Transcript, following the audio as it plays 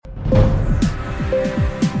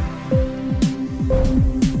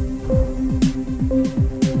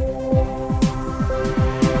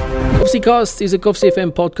KOFSIcast is a KOFSI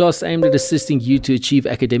FM podcast aimed at assisting you to achieve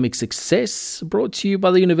academic success, brought to you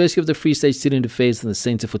by the University of the Free State Student Affairs and the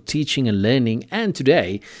Centre for Teaching and Learning, and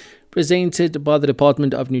today presented by the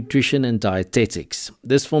Department of Nutrition and Dietetics.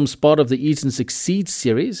 This forms part of the Eat and Succeed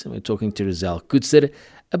series, and we're talking to Rizal Kutzer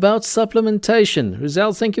about supplementation.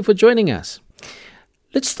 Rizal, thank you for joining us.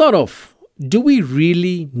 Let's start off. Do we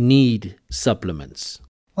really need supplements?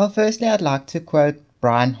 Well, firstly, I'd like to quote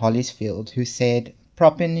Brian Hollisfield, who said,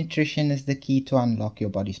 "Proper nutrition is the key to unlock your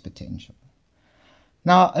body's potential."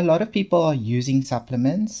 Now, a lot of people are using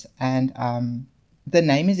supplements, and the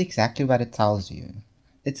name is exactly what it tells you.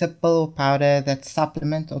 It's a pill or powder that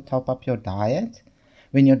supplement or top up your diet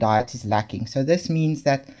when your diet is lacking. So this means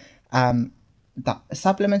that the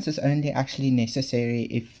supplements is only actually necessary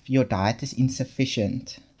if your diet is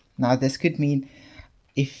insufficient. Now, this could mean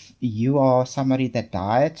if you are somebody that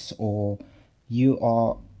diets, or you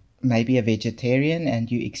are maybe a vegetarian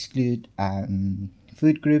and you exclude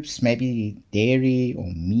food groups, maybe dairy or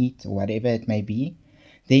meat or whatever it may be,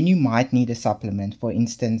 then you might need a supplement. For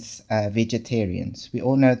instance, vegetarians. We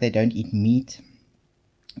all know they don't eat meat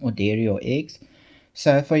or dairy or eggs.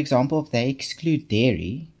 So, for example, if they exclude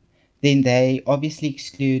dairy, then they obviously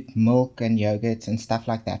exclude milk and yogurts and stuff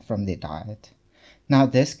like that from their diet. Now,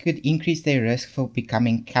 this could increase their risk for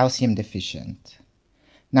becoming calcium deficient.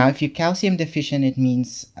 Now, if you're calcium deficient, it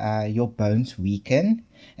means your bones weaken.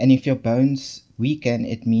 And if your bones weaken,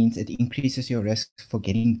 it means it increases your risk for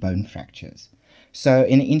getting bone fractures. So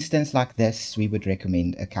in an instance like this, we would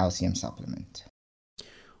recommend a calcium supplement.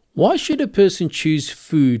 Why should a person choose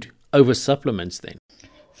food over supplements then?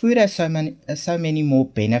 Food has so many more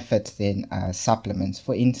benefits than supplements.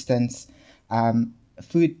 For instance,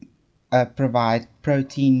 food provide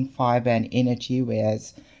protein, fiber, and energy,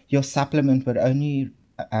 whereas your supplement would only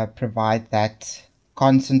provide that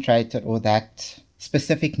concentrated or that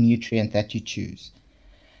specific nutrient that you choose.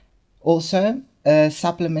 Also, a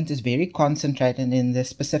supplement is very concentrated in the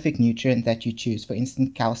specific nutrient that you choose. For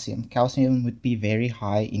instance, calcium. Calcium would be very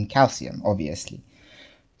high in calcium, obviously.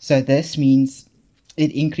 So this means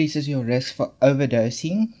it increases your risk for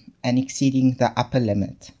overdosing and exceeding the upper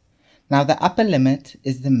limit. Now, the upper limit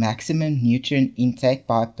is the maximum nutrient intake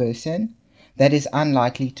by a person that is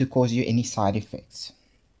unlikely to cause you any side effects.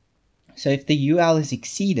 So if the UL is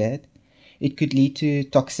exceeded, it could lead to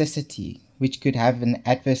toxicity, which could have an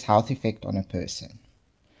adverse health effect on a person.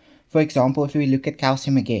 For example, if we look at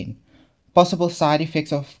calcium again, possible side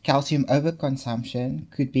effects of calcium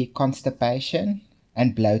overconsumption could be constipation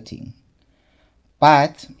and bloating.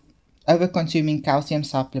 But overconsuming calcium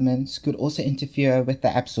supplements could also interfere with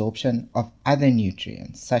the absorption of other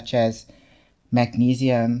nutrients, such as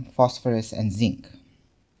magnesium, phosphorus, and zinc.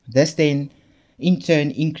 This then in turn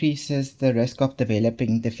increases the risk of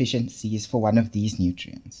developing deficiencies for one of these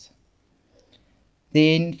nutrients.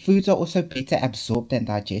 Then foods are also better absorbed and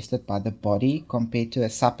digested by the body compared to a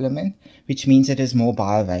supplement, which means it is more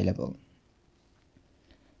bioavailable.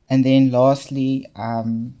 And then lastly,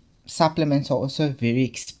 supplements are also very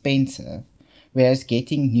expensive, whereas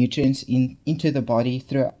getting nutrients into the body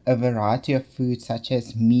through a variety of foods such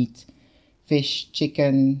as meat, fish,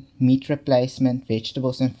 chicken, meat replacement,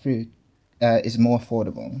 vegetables, and fruit is more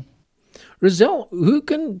affordable. Rizal, who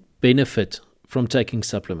can benefit from taking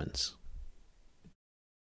supplements?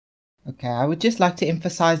 Okay, I would just like to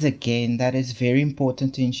emphasize again that it's very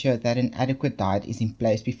important to ensure that an adequate diet is in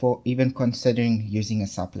place before even considering using a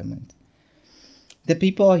supplement. The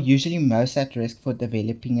people are usually most at risk for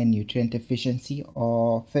developing a nutrient deficiency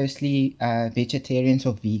are firstly vegetarians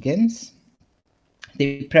or vegans.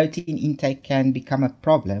 Their protein intake can become a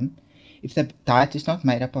problem if the diet is not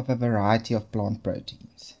made up of a variety of plant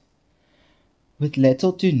proteins. With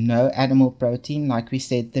little to no animal protein, like we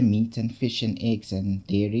said, the meat and fish and eggs and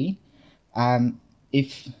dairy,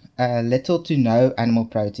 if little to no animal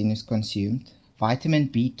protein is consumed, vitamin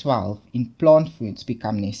B12 in plant foods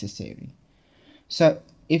become necessary. So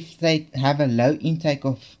if they have a low intake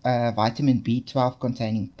of vitamin B12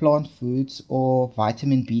 containing plant foods or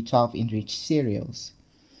vitamin B12 enriched cereals,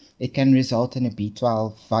 it can result in a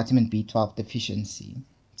vitamin B12 deficiency.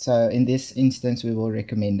 So in this instance, we will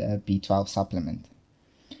recommend a B12 supplement.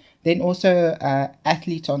 Then also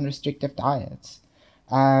athletes on restrictive diets.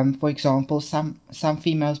 For example, some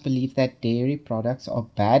females believe that dairy products are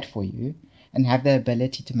bad for you and have the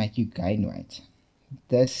ability to make you gain weight.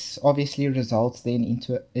 This obviously results then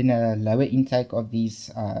in a lower intake of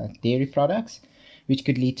these dairy products, which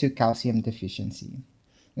could lead to calcium deficiency.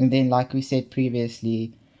 And then, like we said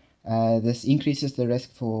previously, this increases the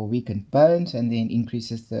risk for weakened bones and then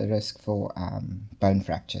increases the risk for bone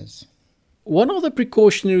fractures. What are the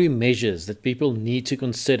precautionary measures that people need to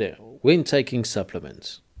consider when taking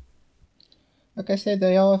supplements? Like I said,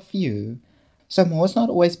 there are a few. So more is not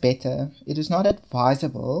always better. It is not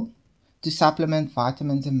advisable to supplement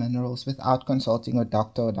vitamins and minerals without consulting a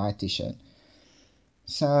doctor or dietitian.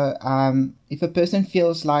 So if a person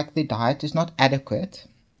feels like the diet is not adequate,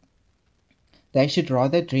 they should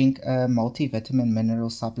rather drink a multivitamin mineral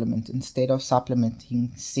supplement instead of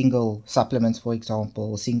supplementing single supplements, for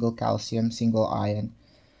example, single calcium, single iron,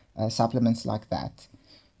 supplements like that.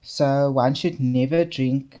 So one should never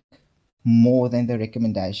drink more than the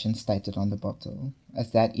recommendation stated on the bottle,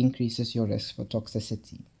 as that increases your risk for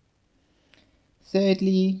toxicity.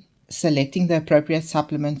 Thirdly, selecting the appropriate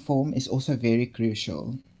supplement form is also very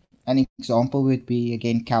crucial. An example would be,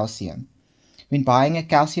 again, calcium. When buying a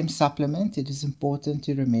calcium supplement, it is important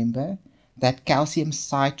to remember that calcium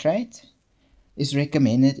citrate is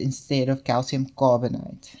recommended instead of calcium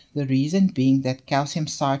carbonate. The reason being that calcium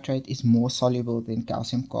citrate is more soluble than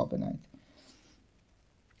calcium carbonate.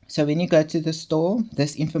 So when you go to the store,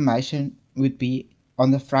 this information would be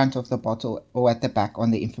on the front of the bottle or at the back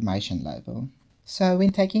on the information label. So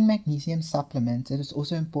when taking magnesium supplements, it is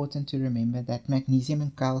also important to remember that magnesium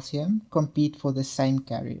and calcium compete for the same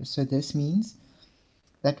carrier. So this means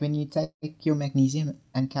that when you take your magnesium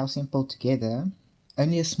and calcium pill together,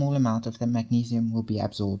 only a small amount of the magnesium will be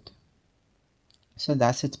absorbed. So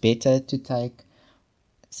thus it's better to take,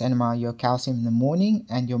 your calcium in the morning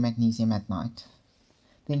and your magnesium at night.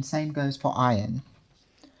 Then same goes for iron.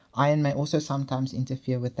 Iron may also sometimes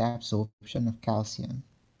interfere with the absorption of calcium.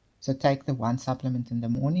 So take the one supplement in the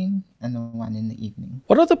morning and the one in the evening.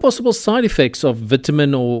 What are the possible side effects of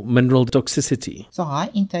vitamin or mineral toxicity? So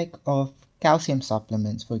high intake of calcium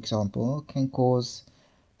supplements, for example, can cause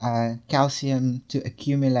calcium to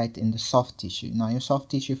accumulate in the soft tissue. Now, your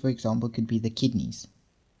soft tissue, for example, could be the kidneys.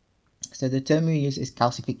 So the term we use is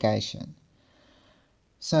calcification.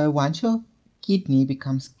 So once your kidney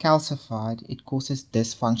becomes calcified, it causes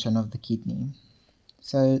dysfunction of the kidney.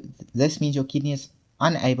 So this means your kidney is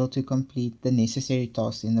unable to complete the necessary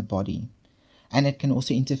tasks in the body, and it can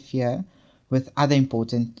also interfere with other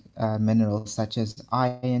important minerals such as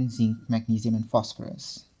iron, zinc, magnesium, and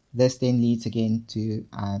phosphorus. This then leads again to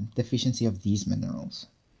deficiency of these minerals.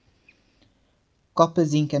 Copper,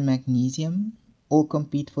 zinc, and magnesium all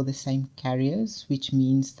compete for the same carriers, which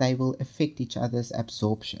means they will affect each other's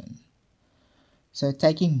absorption. So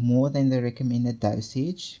taking more than the recommended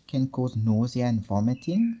dosage can cause nausea and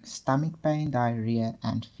vomiting, stomach pain, diarrhea,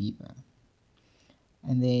 and fever.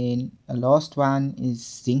 And then a last one is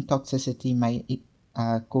zinc toxicity may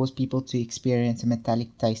cause people to experience a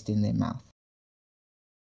metallic taste in their mouth.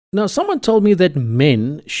 Now, someone told me that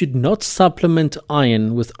men should not supplement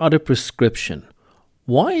iron without a prescription.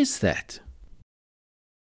 Why is that?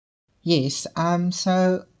 Yes,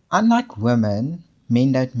 so unlike women,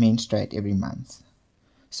 men don't menstruate every month.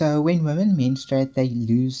 So when women menstruate, they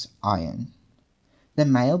lose iron. The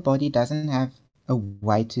male body doesn't have a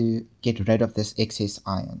way to get rid of this excess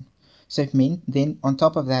iron. So if men then on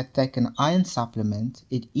top of that take an iron supplement,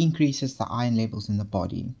 it increases the iron levels in the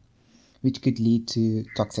body, which could lead to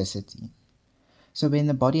toxicity. So when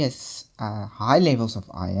the body has high levels of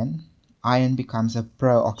iron, iron becomes a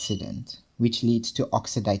pro-oxidant, which leads to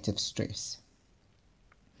oxidative stress.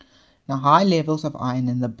 Now, high levels of iron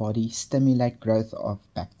in the body stimulate growth of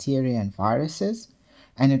bacteria and viruses,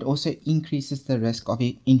 and it also increases the risk of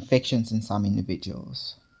infections in some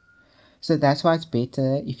individuals. So that's why it's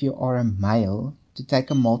better if you are a male to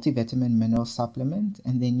take a multivitamin mineral supplement,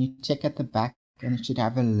 and then you check at the back and it should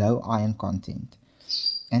have a low iron content.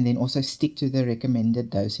 And then also stick to the recommended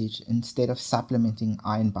dosage instead of supplementing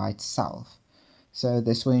iron by itself. So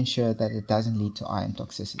this will ensure that it doesn't lead to iron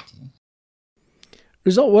toxicity.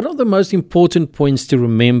 Rizal, what are the most important points to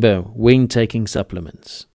remember when taking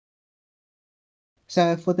supplements?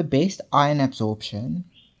 So for the best iron absorption,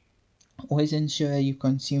 always ensure you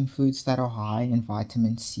consume foods that are high in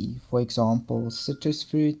vitamin C. For example, citrus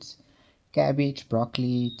fruits, cabbage,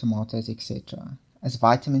 broccoli, tomatoes, etc. As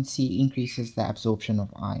vitamin C increases the absorption of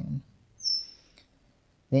iron.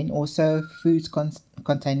 Then also foods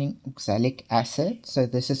containing oxalic acid. So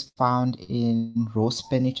this is found in raw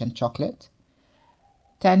spinach and chocolate.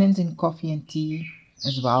 Tannins in coffee and tea,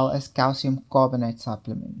 as well as calcium carbonate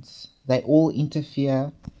supplements. They all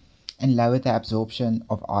interfere and lower the absorption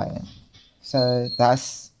of iron. So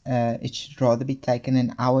thus, it should rather be taken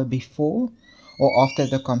an hour before or after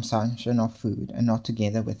the consumption of food and not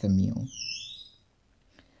together with a meal.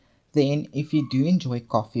 Then, if you do enjoy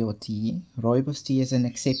coffee or tea, rooibos tea is an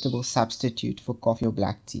acceptable substitute for coffee or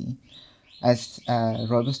black tea, as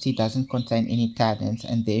rooibos tea doesn't contain any tannins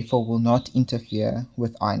and therefore will not interfere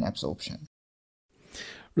with iron absorption.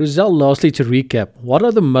 Rizal, lastly, to recap, what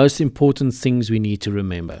are the most important things we need to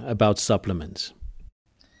remember about supplements?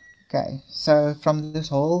 Okay, so from this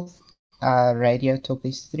whole radio talk,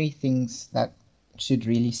 there's three things that should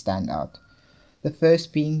really stand out. The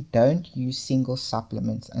first being, don't use single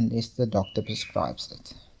supplements unless the doctor prescribes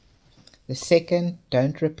it. The second,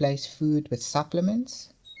 don't replace food with supplements.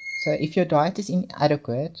 So if your diet is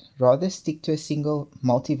inadequate, rather stick to a single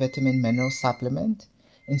multivitamin mineral supplement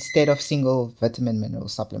instead of single vitamin mineral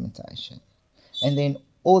supplementation. And then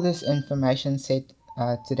all this information said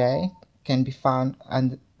today can be found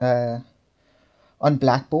on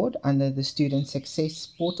Blackboard under the Student Success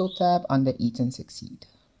Portal tab under Eat and Succeed.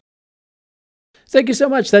 Thank you so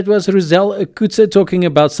much. That was Rizal Kutse talking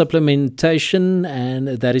about supplementation, and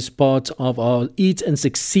that is part of our Eat and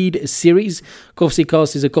Succeed series.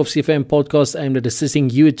 Koffsiecast is a Koffsie FM podcast aimed at assisting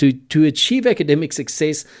you to achieve academic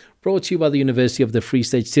success, brought to you by the University of the Free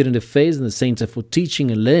State Student Affairs and the Centre for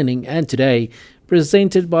Teaching and Learning, and today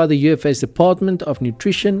presented by the UFA's Department of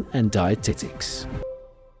Nutrition and Dietetics.